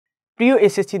প্রিয়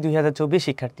এসএসসি 2024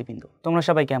 শিক্ষার্থীবৃন্দ, তোমরা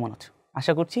সবাই কেমন আছো?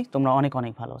 আশা করছি তোমরা অনেক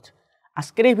অনেক ভালো আছো।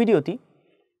 আজকের এই ভিডিওটি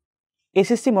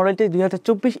এসএসসি মডেল টেস্ট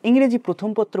 2024 ইংরেজি প্রথম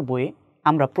পত্র বইয়ে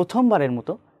আমরা প্রথমবারের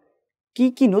মতো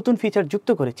কি নতুন ফিচার যুক্ত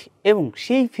করেছি এবং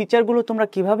সেই ফিচারগুলো তোমরা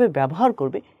কিভাবে ব্যবহার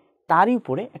করবে তারই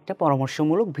উপরে একটা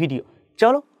পরামর্শমূলক ভিডিও।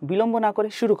 চলো বিলম্ব না করে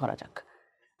শুরু করা যাক।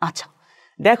 আচ্ছা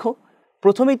দেখো,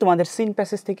 প্রথমেই তোমাদের সিন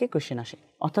প্যাসেজ থেকে কোশ্চেন আসে,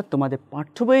 অর্থাৎ তোমাদের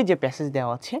পাঠ্য বইয়ে যে প্যাসেজ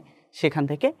দেওয়া আছে সেখান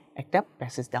থেকে একটা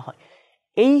প্যাসেজ দেওয়া হয়।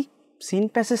 এই সিন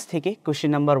প্যাসেজ থেকে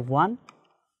question number 1,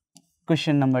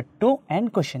 question number 2 and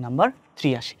question number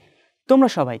 3 আসে। তোমরা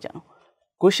সবাই জানো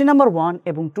কোশ্চেন নাম্বার 1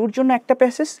 এবং 2-র জন্য একটা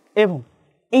প্যাসেজ এবং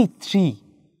এই 3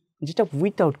 যেটা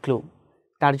উইথাউট ক্লু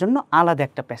তার জন্য আলাদা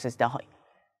একটা প্যাসেজ দেওয়া হয়।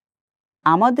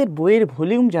 আমাদের বইয়ের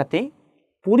ভলিউম যাতে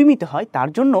পরিমিত হয় তার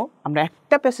জন্য আমরা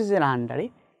একটা প্যাসেজের আন্ডারে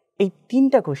এই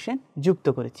 3টা কোশ্চেন যুক্ত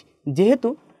করেছি, যেহেতু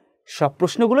সব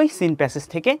প্রশ্নগুলোই সিন প্যাসেজ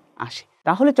থেকে আসে।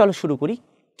 তাহলে চলো শুরু করি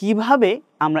কিভাবে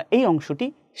আমরা এই অংশটি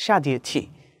সাজিয়েছি।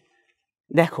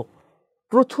 দেখো,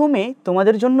 প্রথমে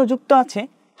তোমাদের জন্য যুক্ত আছে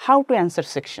হাউ টু অ্যান্সার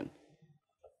সেকশন।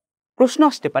 প্রশ্ন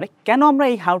আসতে পারে কেন আমরা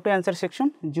এই হাউ টু অ্যান্সার সেকশন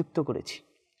যুক্ত করেছি।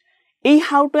 এই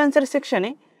হাউ টু অ্যান্সার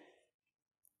সেকশনে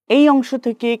এই অংশ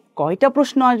থেকে কয়টা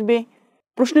প্রশ্ন আসবে,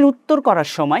 প্রশ্নের উত্তর করার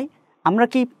সময় আমরা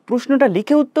কি প্রশ্নটা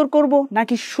লিখে উত্তর করব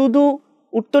নাকি শুধু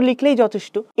উত্তর লিখলেই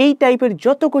যথেষ্ট, এই টাইপের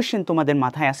যত কোশ্চেন তোমাদের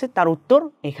মাথায় আসে তার উত্তর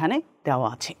এখানে দেওয়া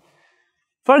আছে।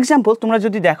 ফর এক্সাম্পল, তোমরা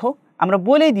যদি দেখো আমরা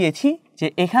বলেই দিয়েছি যে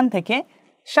এখান থেকে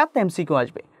 7টা এমসিকিউ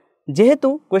আসবে, যেহেতু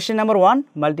question number 1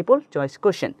 multiple choice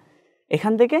question,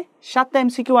 এখান থেকে 7টা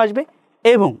এমসিকিউ আসবে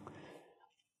এবং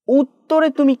উত্তরে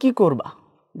তুমি কি করবা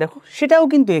দেখো সেটাও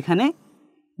কিন্তু এখানে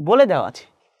বলে দেওয়া আছে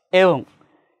এবং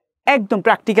একদম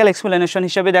প্র্যাকটিক্যাল এক্সপ্লেনেশন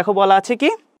হিসেবে দেখো বলা আছে কি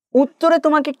উত্তরে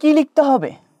তোমাকে কি লিখতে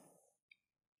হবে,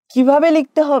 কিভাবে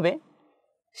লিখতে হবে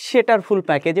সেটার ফুল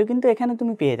প্যাকেজও কিন্তু এখানে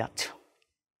তুমি পেয়ে যাচ্ছ।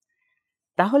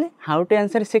 তাহলে হাউ টু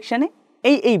অ্যান্সার সেকশনে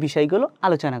এই বিষয়গুলো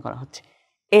আলোচনা করা হচ্ছে।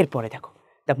 এরপরে দেখো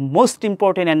the most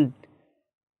important and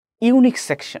unique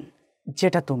section,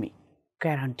 যেটা তুমি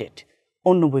গ্যারান্টেড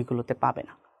অন্য বইগুলোতে পাবে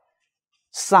না,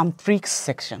 সাম ট্রিক্স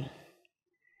সেকশন।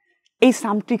 এই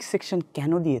সাম ট্রিক্স সেকশন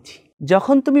কেন দিয়েছি?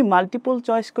 যখন তুমি মাল্টিপল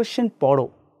চয়েস কোশ্চেন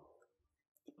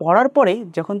পড়ার পরে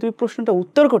যখন তুমি প্রশ্নটা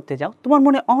উত্তর করতে যাও, তোমার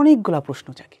মনে অনেকগুলো প্রশ্ন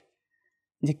জাগে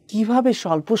যে কিভাবে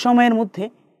স্বল্প সময়ের মধ্যে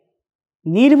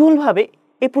নির্ভুলভাবে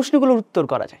এই প্রশ্নগুলোর উত্তর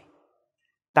করা যায়।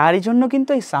 তারই জন্য কিন্তু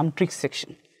এই সাম ট্রিক্স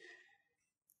সেকশন।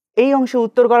 এই অংশে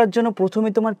উত্তর করার জন্য প্রথমে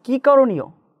তোমার কি করণীয়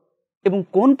এবং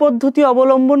কোন পদ্ধতি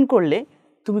অবলম্বন করলে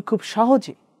তুমি খুব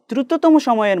সহজে দ্রুততম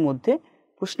সময়ের মধ্যে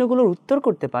প্রশ্নগুলোর উত্তর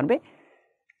করতে পারবে,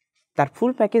 তার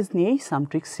ফুল প্যাকেজ নিয়েই সাম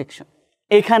ট্রিক্স সেকশন।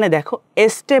 এখানে দেখো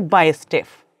স্টেপ বাই স্টেপ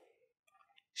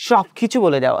সব কিছু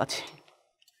বলে দেওয়া আছে।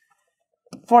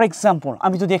 ফর এক্সাম্পল,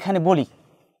 আমি যদি এখানে বলি,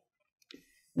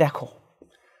 দেখো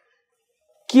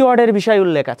কিওয়ার্ডের বিষয়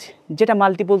উল্লেখ আছে, যেটা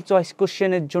মাল্টিপল চয়েস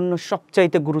কোশ্চেনের জন্য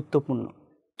সবচাইতে গুরুত্বপূর্ণ।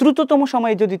 দ্রুততম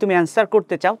সময়ে যদি তুমি অ্যান্সার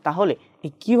করতে চাও তাহলে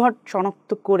এই কিওয়ার্ড শনাক্ত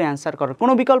করে অ্যান্সার করার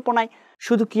কোনো বিকল্প নাই।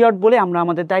 শুধু কিওয়ার্ড বলে আমরা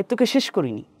আমাদের দায়িত্বকে শেষ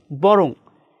করিনি, বরং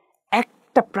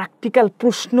একটা প্র্যাকটিক্যাল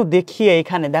প্রশ্ন দেখিয়ে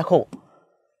এখানে দেখো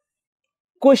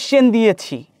কোশ্চেন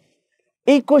দিয়েছি,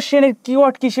 এই কোশ্চেনের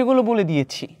কিওয়ার্ড কি সেগুলো বলে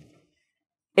দিয়েছি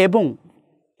এবং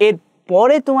এর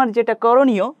পরে তোমার যেটা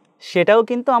করণীয় সেটাও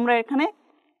কিন্তু আমরা এখানে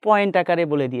পয়েন্ট আকারে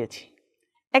বলে দিয়েছি।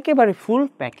 একেবারে ফুল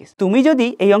প্যাকেজ। তুমি যদি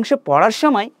এই অংশে পড়ার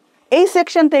সময় এই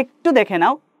সেকশনটা একটু দেখে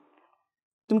নাও,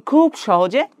 তুমি খুব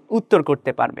সহজে উত্তর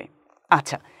করতে পারবে।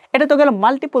 আচ্ছা, এটা তো গেল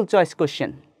মাল্টিপল চয়েস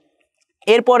কোশ্চেন।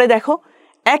 এরপরে দেখো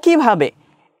একইভাবে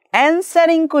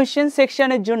অ্যান্সারিং কোশ্চেন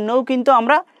সেকশনের জন্যও কিন্তু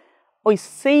আমরা ওই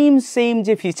সেম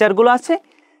যে ফিচারগুলো আছে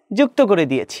যুক্ত করে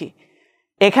দিয়েছি।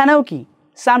 এখানেও কি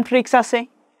সাম ট্রিক্স আছে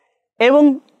এবং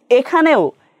এখানেও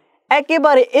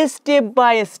একেবারে স্টেপ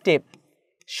বাই স্টেপ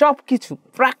সব কিছু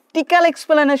প্র্যাকটিক্যাল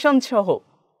এক্সপ্লেনেশন সহ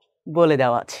বলে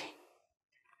দেওয়া আছে।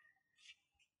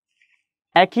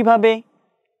 একইভাবে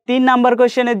 3 নাম্বার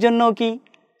কোশ্চেনের জন্য কি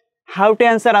হাউ টু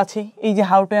অ্যান্সার আছে, এই যে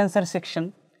হাউ টু অ্যান্সার সেকশন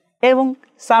এবং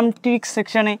সাম ট্রিক্স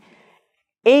সেকশনে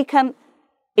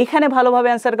এখানে ভালোভাবে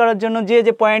অ্যান্সার করার জন্য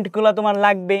যে পয়েন্টগুলো তোমার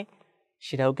লাগবে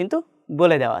সেটাও কিন্তু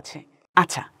বলে দেওয়া আছে।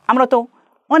 আচ্ছা, আমরা তো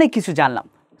অনেক কিছু জানলাম,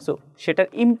 সো সেটার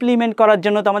ইমপ্লিমেন্ট করার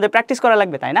জন্য তো আমাদের প্র্যাকটিস করা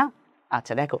লাগবে, তাই না?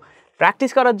 আচ্ছা দেখো,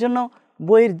 প্র্যাকটিস করার জন্য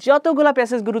বইয়ের যতগুলো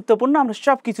প্যাসেজ গুরুত্বপূর্ণ আমরা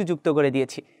সব কিছু যুক্ত করে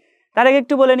দিয়েছি। তার আগে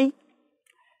একটু বলে নিই,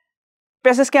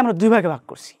 প্যাসেজকে আমরা 2 ভাগে ভাগ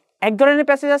করছি। এক ধরনের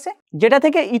প্যাসেজ আছে যেটা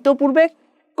থেকে ইতোপূর্বে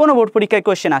কোনো বোর্ড পরীক্ষায়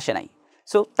কোশ্চেন আসে নাই,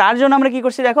 সো তার জন্য আমরা কি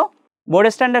করছি দেখো, board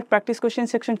standard practice question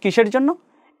section. কিসের জন্য?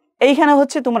 এইখানে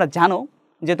হচ্ছে তোমরা জানো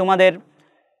যে তোমাদের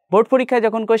বোর্ড পরীক্ষায়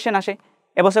যখন কোশ্চেন আসে,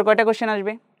 এবছর কয়টা কোশ্চেন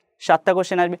আসবে? 7টা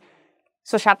কোশ্চেন আসবে।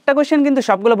 সো 7টা কোশ্চেন কিন্তু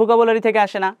সবগুলো ভোকাবুলারি থেকে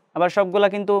আসে না, আবার সবগুলো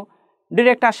কিন্তু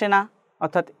ডিরেক্ট আসে না,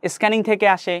 অর্থাৎ স্ক্যানিং থেকে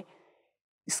আসে,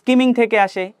 স্কিমিং থেকে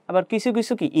আসে, আবার কিছু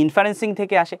কিছু কি ইনফারেন্সিং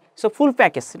থেকে আসে। সো ফুল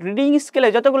প্যাকেজ রিডিং স্কেলে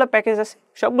যতগুলো প্যাকেজ আছে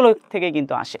সবগুলো থেকে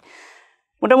কিন্তু আসে।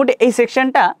 মোটামুটি এই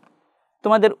সেকশনটা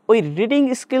তোমাদের ওই রিডিং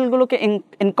স্কিলগুলোকে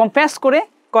এনকম্পাস করে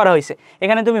করা হয়েছে।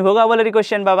 এখানে তুমি ভোকাবুলারি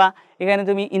কোয়েশ্চেন পাবা, এখানে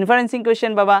তুমি ইনফারেন্সিং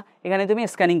কোয়েশ্চেন পাবা, এখানে তুমি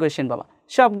স্ক্যানিং কোয়েশ্চেন পাবা,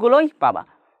 সবগুলোই পাবা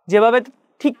যেভাবে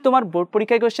ঠিক তোমার বোর্ড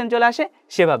পরীক্ষায় কোয়েশ্চেন চলে আসে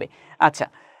সেভাবে। আচ্ছা,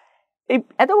 এই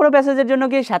এত বড় প্যাসেজের জন্য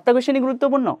কি 7টা কোয়েশ্চেনই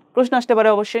গুরুত্বপূর্ণ? প্রশ্ন আসতে পারে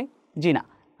অবশ্যই, জি না,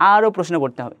 আরও প্রশ্ন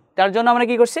করতে হবে। তার জন্য আমরা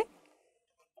কি করছি,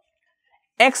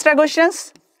 extra questions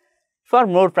for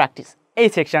more practice এই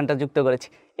সেকশনটা যুক্ত করেছি।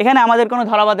 এখানে আমাদের কোনো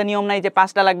ধরাবাঁধা নিয়ম নাই যে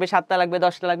 5টা লাগবে, 7টা লাগবে,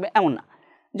 10টা লাগবে, এমন না।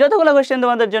 যতগুলো কোয়েশ্চেন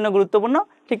তোমাদের জন্য গুরুত্বপূর্ণ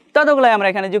ঠিক ততগুলোই আমরা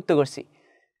এখানে যুক্ত করছি।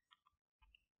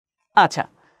 আচ্ছা,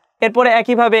 এরপরে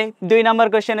একইভাবে 2 নম্বর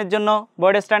কোয়েশ্চেনের জন্য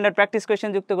বোর্ডের স্ট্যান্ডার্ড প্র্যাকটিস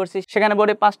কোয়েশ্চেন যুক্ত করছি। সেখানে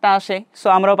বোর্ডে 5টা আসে, সো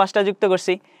আমরাও 5টা যুক্ত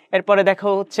করছি। এরপরে দেখো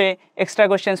হচ্ছে এক্সট্রা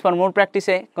কোয়েশ্চেন্স ফর মোর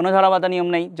প্র্যাকটিসে কোনো ধরাবাঁধা নিয়ম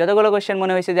নেই, যতগুলো কোয়েশ্চেন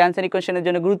মনে হয়েছে যে অ্যান্সারিং কোয়েশ্চেনের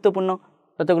জন্য গুরুত্বপূর্ণ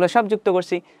ততগুলো সব যুক্ত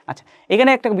করছি। আচ্ছা, এখানে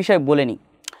একটা বিষয় বলে নিই,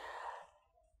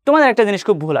 তোমাদের একটা জিনিস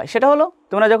খুব ভুল হয়, সেটা হলো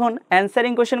তোমরা যখন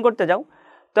অ্যান্সারিং কোয়েশ্চেন করতে যাও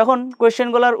তখন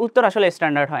কোয়েশ্চেনগুলোর উত্তর আসলে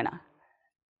স্ট্যান্ডার্ড হয় না।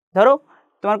 ধরো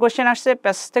তোমার কোয়েশ্চেন আসছে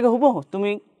প্যাসেজ থেকে হুবহু,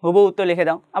 তুমি হুবহু উত্তর লিখে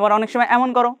দাও। আবার অনেক সময় এমন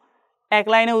করো 1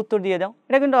 লাইনে উত্তর দিয়ে দাও।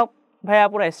 এটা কিন্তু ভাইয়া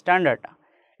পুরো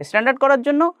স্ট্যান্ডার্ড করার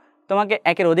জন্য তোমাকে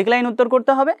 1-এর অধিক লাইন উত্তর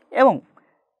করতে হবে এবং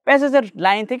প্যাসেজের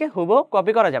লাইন থেকে হুবহু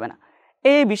কপি করা যাবে না।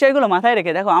 এই বিষয়গুলো মাথায়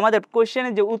রেখে দেখো আমাদের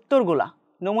কোয়েশ্চেনের যে উত্তরগুলো,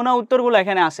 নমুনা উত্তরগুলো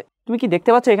এখানে আসে, তুমি কি দেখতে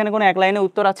পাচ্ছ এখানে কোনো 1 লাইনে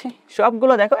উত্তর আছে?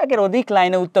 সবগুলো দেখো 1-এর অধিক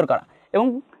লাইনে উত্তর করা এবং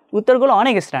উত্তরগুলো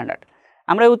অনেক স্ট্যান্ডার্ড।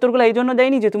 আমরা এই উত্তরগুলো এই জন্য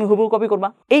দেইনি যে তুমি হুবহু কপি করবা,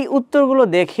 এই উত্তরগুলো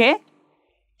দেখে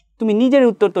তুমি নিজের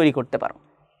উত্তর তৈরি করতে পারো।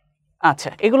 আচ্ছা,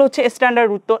 এগুলো হচ্ছে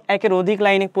স্ট্যান্ডার্ড উত্তর 1-এর অধিক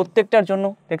লাইনে প্রত্যেকটার জন্য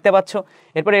দেখতে পাচ্ছ।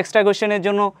 এরপরে এক্সট্রা কোয়েশ্চেনের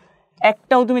জন্য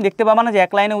একটাও তুমি দেখতে পাবা না যে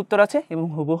 1 লাইনে উত্তর আছে এবং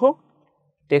হুবহু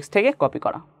টেক্সট থেকে কপি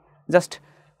করা। জাস্ট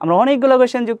আমরা অনেকগুলো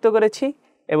কোয়েশ্চেন যুক্ত করেছি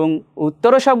এবং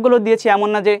উত্তরও সবগুলো দিয়েছি, এমন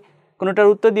না যে কোনোটার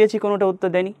উত্তর দিয়েছি কোনোটা উত্তর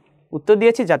দেয়নি। উত্তর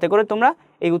দিয়েছি যাতে করে তোমরা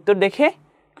এই উত্তর দেখে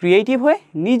ক্রিয়েটিভ হয়ে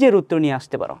নিজের উত্তর নিয়ে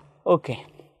আসতে পারো। ওকে,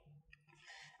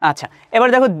 আচ্ছা, এবার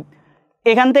দেখো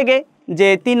এখান থেকে যে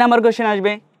 3 নম্বর কোয়েশ্চেন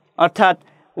আসবে অর্থাৎ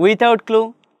without clue.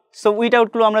 So without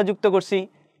clue আমরা যুক্ত করছি,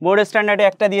 বোর্ডের স্ট্যান্ডার্ডে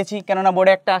একটা দিয়েছি, কেননা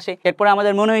বোর্ডে একটা আসে। এরপরে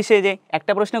আমাদের মনে হয়েছে যে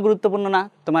একটা প্রশ্ন গুরুত্বপূর্ণ না,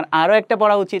 তোমার আরও একটা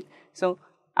পড়া উচিত। সো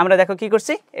আমরা দেখো কি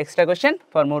করছি, এক্সট্রা কোয়েশ্চেন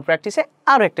ফর মোর প্র্যাকটিসে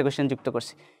আরও একটা কোয়েশ্চেন যুক্ত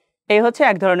করছি। এই হচ্ছে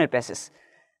এক ধরনের প্যাসেজ।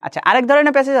 আচ্ছা, আরেক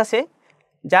ধরনের প্যাসেজ আছে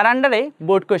যার আন্ডারে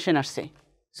বোর্ড কোয়েশ্চেন আসছে।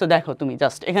 সো দেখো তুমি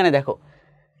জাস্ট এখানে দেখো,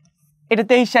 এটা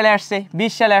 23 সালে আসছে,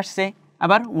 20 সালে আসছে,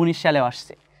 আবার 19 সালেও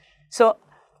আসছে। সো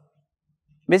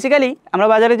বেসিক্যালি আমরা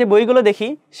বাজারে যে বইগুলো দেখি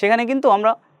সেখানে কিন্তু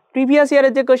আমরা প্রিভিয়াস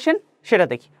ইয়ারের যে কোয়েশ্চেন সেটা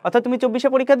দেখি। অর্থাৎ তুমি 24-এ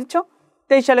পরীক্ষা দিচ্ছ,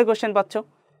 23 সালের কোয়েশ্চেন পাচ্ছ,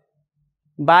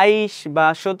 22 বা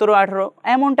 17, 18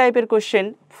 এমন টাইপের কোয়েশ্চেন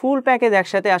ফুল প্যাকেজ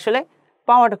একসাথে আসলে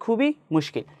পাওয়াটা খুবই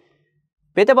মুশকিল।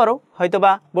 পেতে পারো হয়তো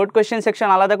বা বোর্ড কোয়েশ্চেন সেকশন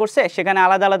আলাদা করছে, সেখানে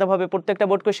আলাদা আলাদাভাবে প্রত্যেকটা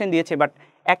বোর্ড কোয়েশ্চেন দিয়েছে, বাট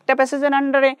একটা প্যাসেজের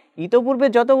আন্ডারে ইতোপূর্বে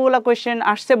যতগুলো কোয়েশ্চেন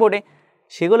আসছে বোর্ডে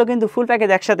সেগুলো কিন্তু ফুল প্যাকেজ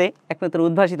একসাথে একমাত্র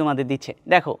উদ্ভাসই তোমাদের দিচ্ছে।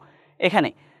 দেখো এখানে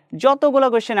যতগুলো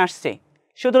কোয়েশ্চেন আসছে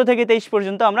 17 থেকে 23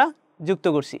 পর্যন্ত আমরা যুক্ত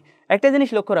করছি। একটা জিনিস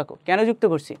লক্ষ্য রাখো, কেন যুক্ত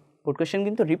করছি, বোর্ড কোয়েশ্চেন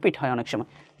কিন্তু রিপিট হয় অনেক সময়।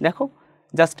 দেখো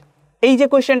জাস্ট এই যে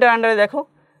কোয়েশ্চেনটার আন্ডারে দেখো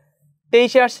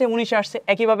 23-এ আসছে, 19-এ আসছে,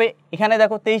 একইভাবে এখানে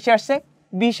দেখো 23-এ আসছে,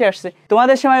 20-এ আসছে,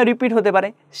 তোমাদের সময় রিপিট হতে পারে।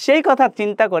 সেই কথা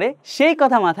চিন্তা করে, সেই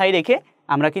কথা মাথায় রেখে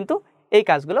আমরা কিন্তু এই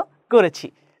কাজগুলো করেছি।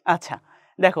 আচ্ছা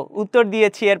দেখো উত্তর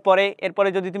দিয়েছি। এরপরে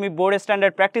যদি তুমি বোর্ড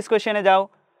স্ট্যান্ডার্ড প্র্যাকটিস কোয়েশ্চেনে যাও,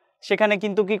 সেখানে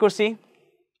কিন্তু কি করছি,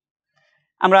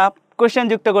 আমরা কোয়েশ্চেন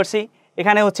যুক্ত করছি।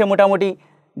 এখানে হচ্ছে মোটামুটি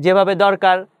যেভাবে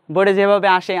দরকার বোর্ডে যেভাবে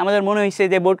আসে, আমাদের মনে হয়েছে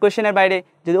যে বোর্ড কোয়েশ্চেনের বাইরে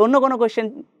যদি অন্য কোনো কোয়েশ্চেন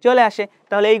চলে আসে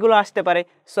তাহলে এইগুলো আসতে পারে।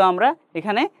 সো আমরা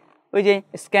এখানে ওই যে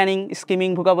স্ক্যানিং, স্কিমিং,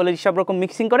 ভোকাবুলারি সব রকম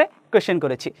মিক্সিং করে কোয়েশ্চেন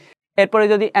করেছি। এরপরে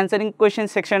যদি অ্যান্সারিং কোয়েশ্চেন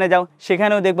সেকশনে যাও,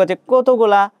 সেখানেও দেখবো যে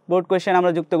কতগুলা বোর্ড কোয়েশ্চেন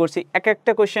আমরা যুক্ত করছি। এক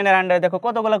একটা কোয়েশ্চেনের আন্ডারে দেখো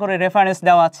কতগুলো করে রেফারেন্স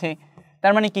দেওয়া আছে।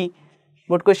 তার মানে কি,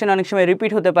 বোর্ড কোয়েশ্চেন অনেক সময়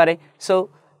রিপিট হতে পারে। সো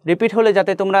রিপিট হলে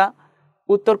যাতে তোমরা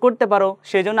উত্তর করতে পারো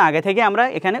সেই জন্য আগে থেকে আমরা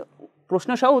এখানে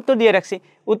প্রশ্ন সহ উত্তর দিয়ে রাখছি।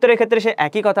 উত্তরের ক্ষেত্রে সে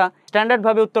একই কথা,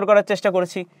 স্ট্যান্ডার্ডভাবে উত্তর করার চেষ্টা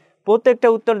করেছি। প্রত্যেকটা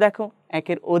উত্তর দেখো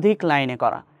 1-এর অধিক লাইনে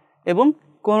করা এবং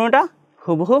কোনোটা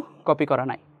হুবহু কপি করা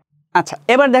নাই। আচ্ছা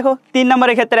এবার দেখো 3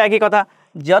 নম্বরের ক্ষেত্রে একই কথা,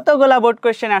 যতগুলা বোর্ড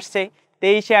কোয়েশ্চেন আসছে,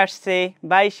 23-এ আসছে,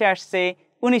 22-এ আসছে,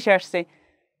 19-এ আসছে,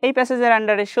 এই প্যাসেজের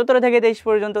আন্ডারে 17 থেকে 23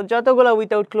 পর্যন্ত যতগুলো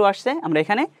উইথাউট ক্লু আসছে আমরা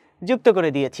এখানে যুক্ত করে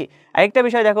দিয়েছি। আরেকটা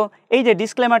বিষয় দেখো, এই যে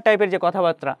ডিসক্লেমার টাইপের যে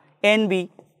কথাবার্তা, এনবি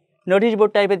নোটিশ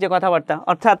বোর্ড টাইপের যে কথাবার্তা,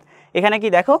 অর্থাৎ এখানে কি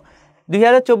দেখো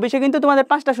 2024-এ কিন্তু তোমাদের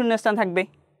 5টা শূন্যস্থান থাকবে,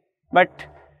 বাট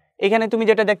এখানে তুমি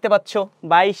যেটা দেখতে পাচ্ছ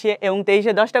 22-এ এবং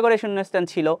 23-এ 10টা করে শূন্যস্থান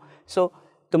ছিল। সো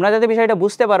তোমরা যাতে বিষয়টা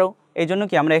বুঝতে পারো এই জন্য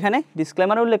কি আমরা এখানে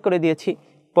ডিসক্লেমার উল্লেখ করে দিয়েছি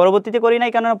পরবর্তীতে করি নাই,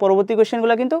 কেননা পরবর্তী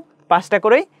কোয়েশ্চেনগুলো কিন্তু 5টা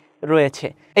করেই রয়েছে।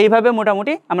 এইভাবে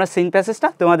মোটামুটি আমরা সিন প্যাসেজটা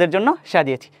তোমাদের জন্য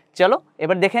সাজিয়েছি। চলো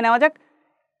এবার দেখে নেওয়া যাক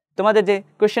তোমাদের যে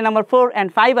কোয়েশ্চেন নাম্বার 4 and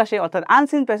 5 আসে, অর্থাৎ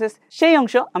আনসিন প্যাসেজ, সেই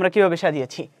অংশ আমরা কিভাবে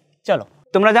সাজিয়েছি। চলো,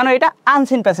 তোমরা জানো এটা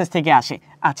আনসিন প্যাসেজ থেকে আসে।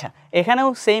 আচ্ছা, এখানেও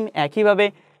সেম একইভাবে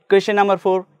কোয়েশ্চেন নাম্বার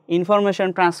 4 ইনফরমেশন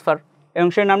ট্রান্সফার, এই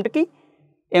অংশের নামটা কি?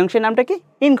 এই অংশের নামটা কি?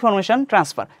 Information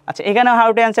transfer. আচ্ছা, এখানেও হাউ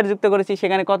টু অ্যান্সার যুক্ত করেছি,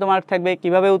 সেখানে কত মার্ক থাকবে,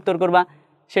 কিভাবে উত্তর করবা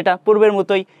সেটা পূর্বের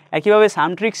মতোই। একইভাবে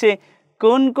সামট্রিক্সে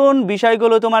কোন কোন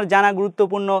বিষয়গুলো তোমার জানা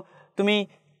গুরুত্বপূর্ণ, তুমি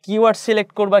কিওয়ার্ড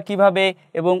সিলেক্ট করবা কিভাবে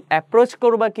এবং অ্যাপ্রোচ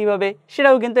করবা কিভাবে,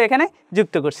 সেটাও কিন্তু এখানে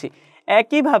যুক্ত করছি।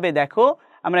 একইভাবে দেখো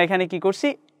আমরা এখানে কি করছি,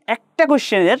 একটা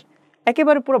কোশ্চেনের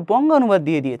একেবারে পুরো বঙ্গ অনুবাদ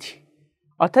দিয়ে দিয়েছি,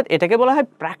 অর্থাৎ এটাকে বলা হয়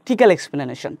প্র্যাকটিক্যাল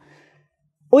এক্সপ্লেনেশন।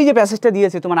 ওই যে প্যাসেজটা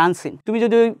দিয়েছে তোমার আনসিন, তুমি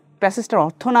যদি ওই প্যাসেজটার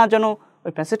অর্থ না জানো,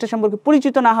 ওই প্যাসেজটা সম্পর্কে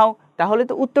পরিচিত না হও, তাহলে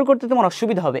তো উত্তর করতে তোমার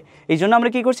অসুবিধা হবে। এই জন্য আমরা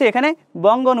কী করছি, এখানে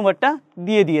বঙ্গ অনুবাদটা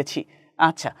দিয়ে দিয়েছি।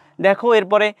 আচ্ছা দেখো,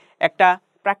 এরপরে একটা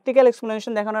প্র্যাকটিক্যাল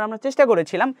এক্সপ্লেনেশন দেখানোর আমরা চেষ্টা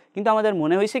করেছিলাম, কিন্তু আমাদের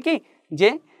মনে হয়েছে কি যে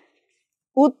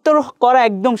উত্তর করা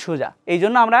একদম সোজা, এই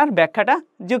জন্য আমরা আর ব্যাখ্যাটা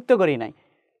যুক্ত করি নাই।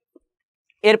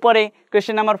 এরপরে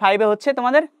কোয়েশ্চেন নাম্বার 5-এ হচ্ছে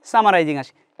তোমাদের সামারাইজিং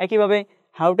আসে। একইভাবে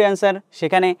হাউ টু অ্যান্সার,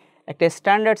 সেখানে একটা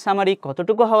স্ট্যান্ডার্ড সামারি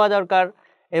কতটুকু হওয়া দরকার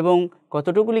এবং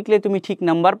কতটুকু লিখলে তুমি ঠিক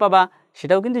নাম্বার পাবা,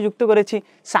 সেটাও কিন্তু যুক্ত করেছি।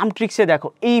 সামট্রিক্সে দেখো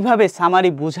এইভাবে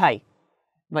সামারি বোঝায়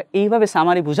বা এইভাবে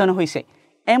সামারি বোঝানো হয়েছে,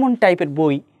 এমন টাইপের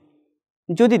বই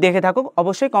যদি দেখে থাকো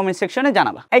অবশ্যই কমেন্ট সেকশনে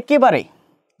জানাবা। একেবারে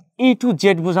A to Z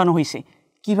বোঝানো হয়েছে,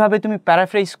 কিভাবে তুমি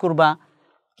প্যারাফ্রেজ করবা,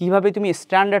 কিভাবে তুমি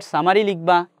স্ট্যান্ডার্ড সামারি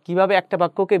লিখবা, কিভাবে একটা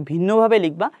বাক্যকে ভিন্নভাবে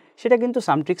লিখবা, সেটা কিন্তু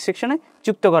সামট্রিক্স সেকশনে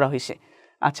যুক্ত করা হয়েছে।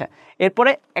 আচ্ছা,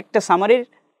 এরপরে একটা সামারির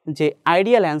যে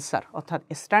আইডিয়াল অ্যান্সার অর্থাৎ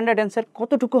স্ট্যান্ডার্ড অ্যান্সার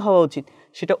কতটুকু হওয়া উচিত,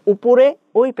 সেটা উপরে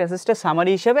ওই প্যাসেজটা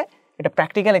সামারি হিসেবে, এটা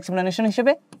প্র্যাকটিক্যাল এক্সপ্লেনেশন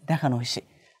হিসেবে দেখানো হয়েছে।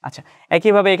 আচ্ছা,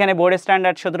 একইভাবে এখানে বোর্ড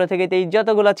স্ট্যান্ডার্ড 17 থেকে 23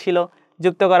 যতগুলো ছিল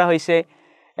যুক্ত করা হয়েছে।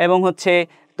 এবং হচ্ছে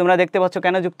তোমরা দেখতে পাচ্ছ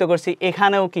কেন যুক্ত করছি,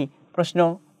 এখানেও কি প্রশ্ন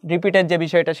রিপিটের যে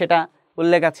বিষয়টা সেটা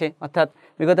উল্লেখ আছে, অর্থাৎ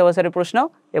বিগত বছরের প্রশ্ন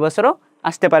এবছরও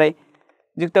আসতে পারে,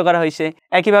 যুক্ত করা হয়েছে।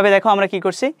 একইভাবে দেখো আমরা কি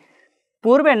করছি,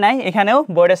 পূর্বের নাই এখানেও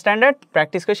বোর্ড স্ট্যান্ডার্ড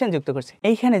প্র্যাকটিস কোয়েশ্চেন যুক্ত করছি।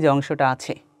 এইখানে যে অংশটা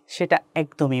আছে সেটা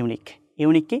একদম ইউনিক।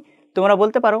 ইউনিক কি তোমরা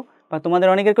বলতে পারো, বা তোমাদের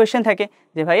অনেকের কোয়েশ্চেন থাকে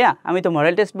যে ভাইয়া আমি তো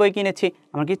মডেল টেস্ট বই কিনেছি,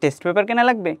 আমার কি টেস্ট পেপার কেনা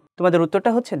লাগবে? তোমাদের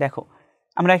উত্তরটা হচ্ছে, দেখো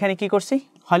আমরা এখানে কি করছি,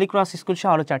 হলি ক্রস স্কুল সহ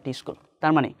আরও 4টি স্কুল,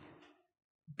 তার মানে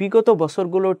বিগত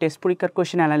বছরগুলো টেস্ট পরীক্ষার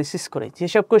কোয়েশ্চেন অ্যানালিসিস করে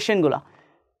যেসব কোয়েশ্চেনগুলো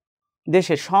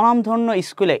দেশের স্বনামধন্য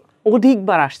স্কুলে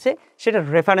অধিকবার আসছে সেটা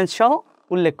রেফারেন্স সহ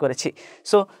উল্লেখ করেছি।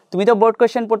 সো তুমি তো বোর্ড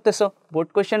কোয়েশ্চেন পড়তেছো, বোর্ড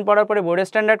কোয়েশ্চেন পড়ার পরে বোর্ডের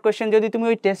স্ট্যান্ডার্ড কোয়েশ্চেন যদি তুমি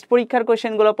ওই টেস্ট পরীক্ষার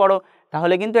কোয়েশ্চেনগুলো পড়ো,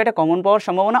 তাহলে কিন্তু এটা কমন পাওয়ার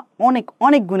সম্ভাবনা অনেক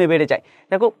অনেক গুণে বেড়ে যায়।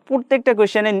 দেখো প্রত্যেকটা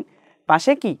কোয়েশ্চেনের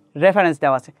পাশে কি রেফারেন্স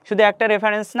দেওয়া আছে, শুধু একটা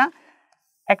রেফারেন্স না,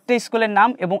 একটা স্কুলের নাম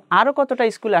এবং আরও কতটা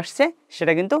স্কুল আসছে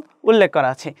সেটা কিন্তু উল্লেখ করা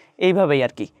আছে, এইভাবেই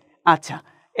আর কি। আচ্ছা,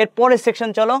 এর পরের সেকশন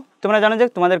চলো। তোমরা জানো যে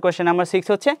তোমাদের কোয়েশ্চেন নাম্বার 6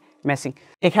 হচ্ছে ম্যাচিং।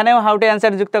 এখানেও হাউ টু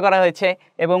অ্যান্সার যুক্ত করা হয়েছে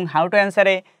এবং হাউ টু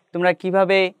অ্যান্সারে তোমরা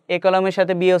কিভাবে এ কলমের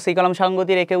সাথে বি ও সি কলম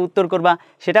সঙ্গতি রেখে উত্তর করবা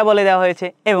সেটা বলে দেওয়া হয়েছে।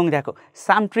 এবং দেখো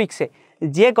সামট্রিক্সে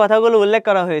যে কথাগুলো উল্লেখ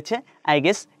করা হয়েছে, আই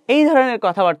গেস এই ধরনের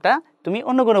কথাবার্তা তুমি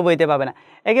অন্য কোনো বইতে পাবে না।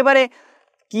 একেবারে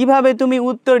কিভাবে তুমি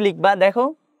উত্তর লিখবা দেখো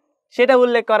সেটা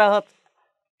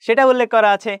উল্লেখ করা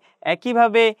আছে।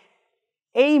 একইভাবে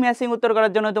এই ম্যাচিং উত্তর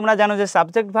করার জন্য তোমরা জানো যে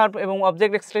সাবজেক্ট ভার্ব এবং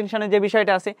অবজেক্ট এক্সটেনশনের যে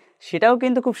বিষয়টা আছে সেটাও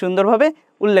কিন্তু খুব সুন্দরভাবে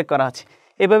উল্লেখ করা আছে।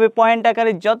 এভাবে পয়েন্ট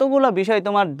আকারে যতগুলো বিষয়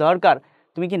তোমার দরকার,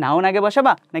 তুমি কি নাউন আগে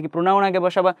বসাবা নাকি প্রোনাউন আগে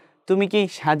বসাবা, তুমি কি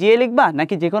সাজিয়ে লিখবা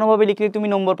নাকি যে কোনোভাবে লিখলে তুমি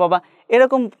নম্বর পাবা,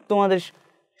 এরকম তোমাদের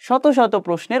শত শত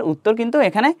প্রশ্নের উত্তর কিন্তু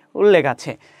এখানে উল্লেখ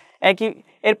আছে।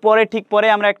 এরপরে ঠিক পরে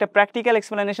আমরা একটা প্র্যাকটিক্যাল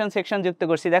এক্সপ্লেনেশন সেকশন যুক্ত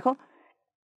করছি। দেখো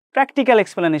প্র্যাকটিক্যাল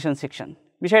এক্সপ্লেনেশন সেকশন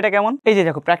বিষয়টা কেমন, এই যে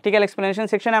দেখো প্র্যাকটিক্যাল এক্সপ্লেনেশন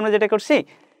সেকশনে আমরা যেটা করছি,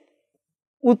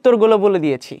 উত্তরগুলো বলে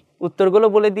দিয়েছি, উত্তরগুলো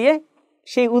বলে দিয়ে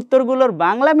সেই উত্তরগুলোর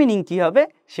বাংলা মিনিং কী হবে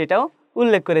সেটাও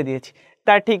উল্লেখ করে দিয়েছি।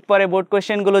 তার ঠিক পরে বোর্ড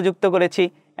কোয়েশ্চেনগুলো যুক্ত করেছি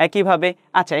একইভাবে।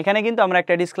 আচ্ছা, এখানে কিন্তু আমরা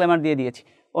একটা ডিসক্লেমার দিয়ে দিয়েছি,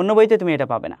 অন্য বইতে তুমি এটা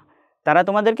পাবে না, তারা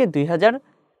তোমাদেরকে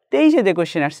 2023-এ যে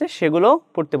কোয়েশ্চেন আসছে সেগুলো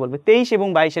পড়তে বলবে, 23 এবং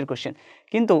 22-এর কোয়েশ্চেন।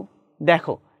 কিন্তু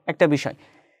দেখো একটা বিষয়,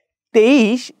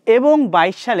 23 এবং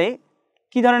 22 সালে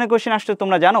কী ধরনের কোয়েশ্চেন আসছে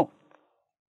তোমরা জানো?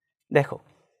 দেখো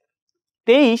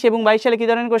 23 এবং 22 সালে কী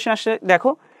ধরনের কোয়েশ্চেন আসছে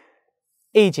দেখো,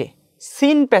 এই যে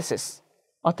সিন প্যাসেজ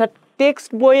অর্থাৎ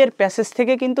টেক্সট বইয়ের প্যাসেজ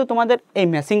থেকে কিন্তু তোমাদের এই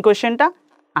ম্যাচিং কোয়েশ্চেনটা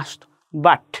আসতো।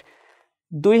 বাট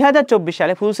 2024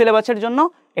 সালে ফুল সিলেবাসের জন্য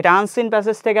এটা আনসিন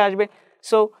প্যাসেজ থেকে আসবে।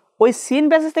 সো ওই সিন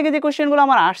প্যাসেজ থেকে যে কোয়েশ্চেনগুলো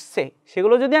আমার আসছে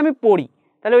সেগুলো যদি আমি পড়ি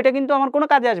তাহলে ওইটা কিন্তু আমার কোনো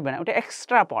কাজে আসবে না, ওটা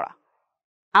এক্সট্রা পড়া।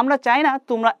 আমরা চাই না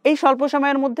তোমরা এই স্বল্প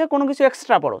সময়ের মধ্যে কোনো কিছু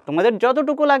এক্সট্রা পড়ো, তোমাদের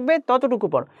যতটুকু লাগবে ততটুকু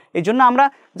পড়ো। এই জন্য আমরা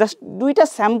জাস্ট 2টা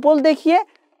স্যাম্পল দেখিয়ে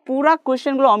পুরা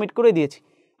কোয়েশ্চেনগুলো অমিট করে দিয়েছি।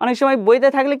 অনেক সময় বইতে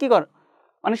থাকলে কি করো,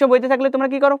 অনেক সময় বইতে থাকলে তোমরা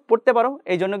কি করো, পড়তে পারো,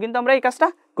 এই জন্য কিন্তু আমরা এই কাজটা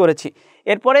করেছি।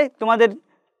 এরপরে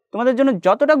তোমাদের জন্য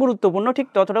যতটা গুরুত্বপূর্ণ ঠিক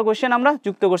ততটা কোয়েশ্চেন আমরা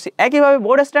যুক্ত করছি। একইভাবে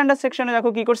বোর্ড স্ট্যান্ডার্ড সেকশনে দেখো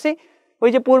কি করছি, ওই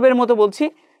যে পূর্বের মতো বলছি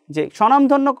যে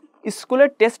স্বনামধন্য স্কুলের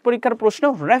টেস্ট পরীক্ষার প্রশ্ন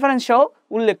রেফারেন্স সহ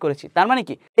উল্লেখ করেছি। তার মানে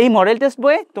কি এই মডেল টেস্ট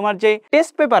বইয়ে তোমার যে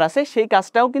টেস্ট পেপার আছে সেই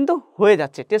কাজটাও কিন্তু হয়ে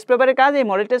যাচ্ছে, টেস্ট পেপারের কাজ এই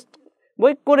মডেল টেস্ট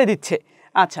বই করে দিচ্ছে।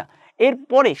 আচ্ছা,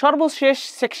 এরপরে সর্বশেষ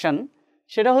সেকশন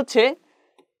সেটা হচ্ছে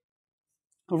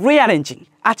রিঅ্যারেঞ্জিং।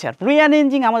 আচ্ছা,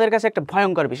 রিঅ্যারেঞ্জিং আমাদের কাছে একটা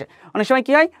ভয়ঙ্কর বিষয়। অনেক সময়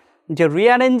কি হয় যে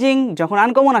রিঅ্যারেঞ্জিং যখন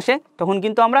আনকমন আসে তখন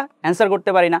কিন্তু আমরা অ্যান্সার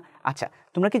করতে পারি না। আচ্ছা,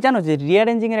 তোমরা কি জানো যে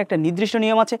রিঅ্যারেঞ্জিংয়ের একটা নির্দিষ্ট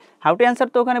নিয়ম আছে? হাউ টু অ্যান্সার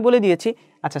তো ওখানে বলে দিয়েছি।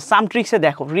 আচ্ছা, সাম ট্রিক্সে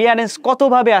দেখো রিঅ্যারেঞ্জ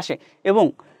কতভাবে আসে এবং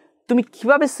তুমি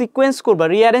কিভাবে সিকোয়েন্স করবা,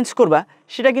 রিঅ্যারেঞ্জ করবা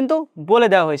সেটা কিন্তু বলে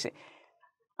দেওয়া হয়েছে।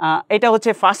 এটা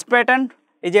হচ্ছে ফার্স্ট প্যাটার্ন।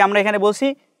 এই যে আমরা এখানে বলছি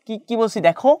কি বলছি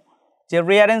দেখো যে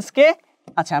রিঅ্যারেঞ্জকে,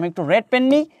 আচ্ছা আমি একটু রেড পেন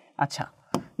নিই। আচ্ছা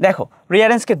দেখো,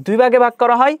 রিঅ্যারেঞ্জকে 2 ভাগে ভাগ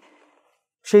করা হয়,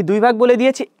 সেই 2 ভাগ বলে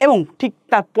দিয়েছি এবং ঠিক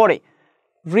তারপরে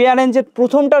রিঅ্যারেঞ্জের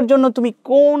প্রথমটার জন্য তুমি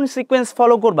কোন সিকোয়েন্স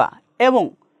ফলো করবা এবং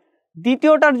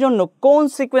দ্বিতীয়টার জন্য কোন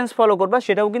সিকোয়েন্স ফলো করবা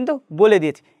সেটাও কিন্তু বলে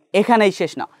দিয়েছি। এখানেই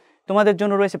শেষ না, তোমাদের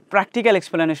জন্য রয়েছে প্র্যাকটিক্যাল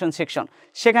এক্সপ্লেনেশন সেকশন।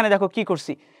 সেখানে দেখো কি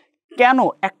করছি, কেন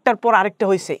একটার পর আরেকটা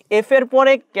হয়েছে, এফ এর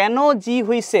পরে কেন জি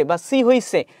হয়েছে বা সি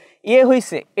হয়েছে, এ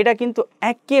হয়েছে, এটা কিন্তু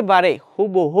একেবারে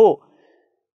হুবহু,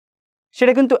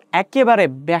 সেটা কিন্তু একেবারে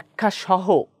ব্যাখ্যা সহ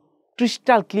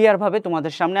ক্রিস্টাল ক্লিয়ারভাবে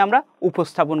তোমাদের সামনে আমরা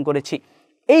উপস্থাপন করেছি।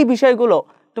 এই বিষয়গুলো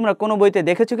তোমরা কোনো বইতে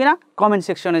দেখেছো কিনা কমেন্ট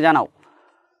সেকশনে জানাও।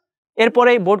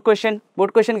 এরপরে বোর্ড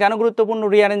কোয়েশ্চেন কেন গুরুত্বপূর্ণ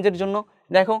রিঅ্যারেঞ্জের জন্য?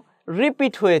 দেখো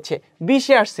রিপিট হয়েছে,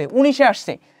 20-এ আসছে, 19-এ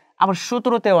আসছে, আবার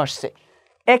 17-তেও আসছে।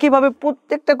 একইভাবে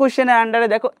প্রত্যেকটা কোয়েশ্চেনের আন্ডারে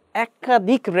দেখো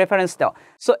একাধিক রেফারেন্স দেওয়া।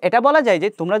 সো এটা বলা যায় যে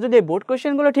তোমরা যদি এই বোর্ড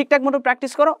কোয়েশ্চেনগুলো ঠিকঠাক মতো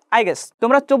প্র্যাকটিস করো, আই গেস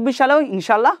তোমরা 24 সালেও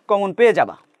ইনশাল্লাহ কমন পেয়ে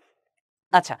যাবা।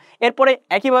 আচ্ছা, এরপরে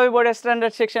একইভাবে বোর্ড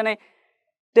স্ট্যান্ডার্ড সেকশনে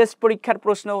টেস্ট পরীক্ষার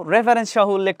প্রশ্ন রেফারেন্স সহ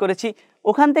উল্লেখ করেছি।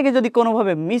 ওখান থেকে যদি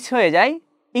কোনোভাবে মিস হয়ে যায়,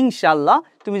 ইনশাল্লাহ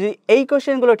তুমি যদি এই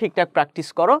কোয়েশ্চেনগুলো ঠিকঠাক প্র্যাকটিস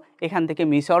করো, এখান থেকে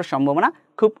মিস হওয়ার সম্ভাবনা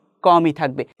খুব কমই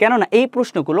থাকবে। কেননা এই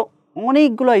প্রশ্নগুলো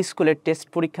অনেকগুলো স্কুলের টেস্ট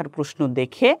পরীক্ষার প্রশ্ন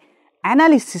দেখে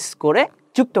অ্যানালিসিস করে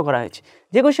যুক্ত করা হয়েছে।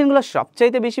 যে কোয়েশ্চেনগুলো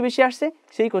সবচাইতে বেশি আসছে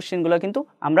সেই কোয়েশ্চেনগুলো কিন্তু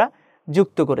আমরা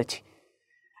যুক্ত করেছি।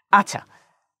 আচ্ছা,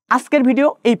 আজকের ভিডিও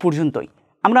এই পর্যন্তই।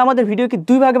 আমরা আমাদের ভিডিওকে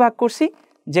 2 ভাগে ভাগ করছি,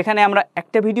 যেখানে আমরা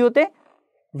একটা ভিডিওতে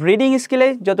রিডিং স্কিলে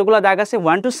যতগুলো দাগ আছে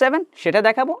 1 to 7 সেটা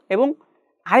দেখাবো এবং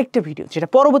আরেকটা ভিডিও যেটা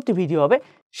পরবর্তী ভিডিও হবে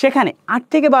সেখানে 8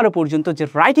 থেকে 12 পর্যন্ত যে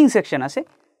রাইটিং সেকশন আছে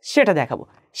সেটা দেখাবো।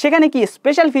 সেখানে কি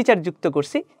স্পেশাল ফিচার যুক্ত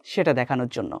করছি সেটা দেখানোর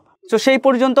জন্য। তো সেই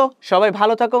পর্যন্ত সবাই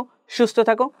ভালো থাকো, সুস্থ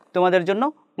থাকো, তোমাদের জন্য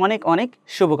অনেক অনেক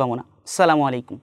শুভকামনা। আসসালামু আলাইকুম।